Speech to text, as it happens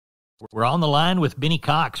We're on the line with Benny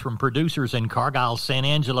Cox from Producers in Cargyle, San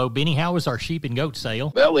Angelo. Benny, how was our sheep and goat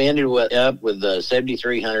sale? Well, we ended up with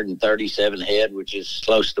 7,337 head, which is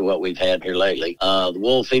close to what we've had here lately. The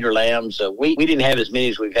wool feeder lambs, we didn't have as many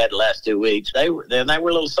as we've had the last 2 weeks. They were a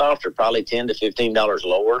little softer, probably $10 to $15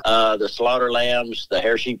 lower. The slaughter lambs, the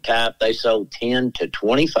hair sheep type, they sold 10 to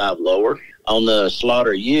 25 lower. On the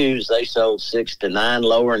slaughter ewes, they sold 6 to 9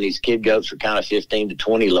 lower, and these kid goats were kind of 15 to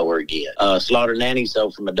 20 lower again. Slaughter nannies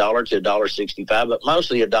sold from $1 to $1.65, but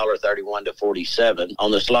mostly $1.31 to $47. On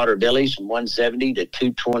the slaughter billies, from $1.70 to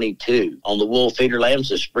 $2.22. On the wool feeder lambs,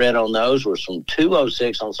 the spread on those was from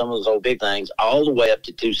 $2.06 on some of those old big things, all the way up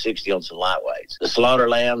to $2.60 on some lightweights. The slaughter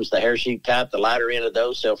lambs, the hair sheep type, the lighter end of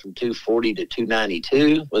those sell from $2.40 to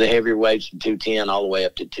 $2.92, with the heavier weights from $2.10 all the way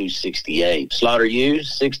up to $2.68. Slaughter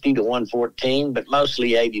ewes, $60 to $1.14. But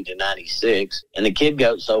mostly 80 to 96, and the kid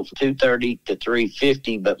goat sold from 230 to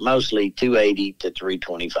 350, but mostly 280 to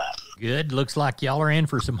 325. Good. Looks like y'all are in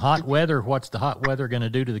for some hot weather. What's the hot weather going to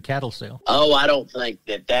do to the cattle sale? Oh, I don't think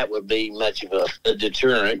that would be much of a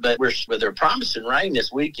deterrent, but they're promising rain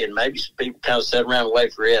this weekend. Maybe some people kind of sit around and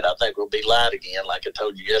wait for it. I think we'll be light again. Like I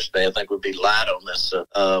told you yesterday, I think we'll be light on this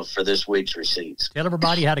for this week's receipts. Tell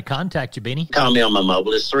everybody how to contact you, Benny. Call me on my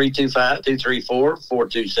mobile. It's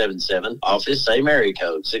 325-234-4277. Office, same area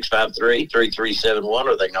code, 653-3371,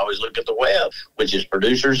 or they can always look at the web, which is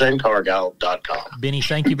producersandcargyle.com. Benny,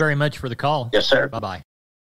 thank you very much for the call. Yes, sir. Bye-bye.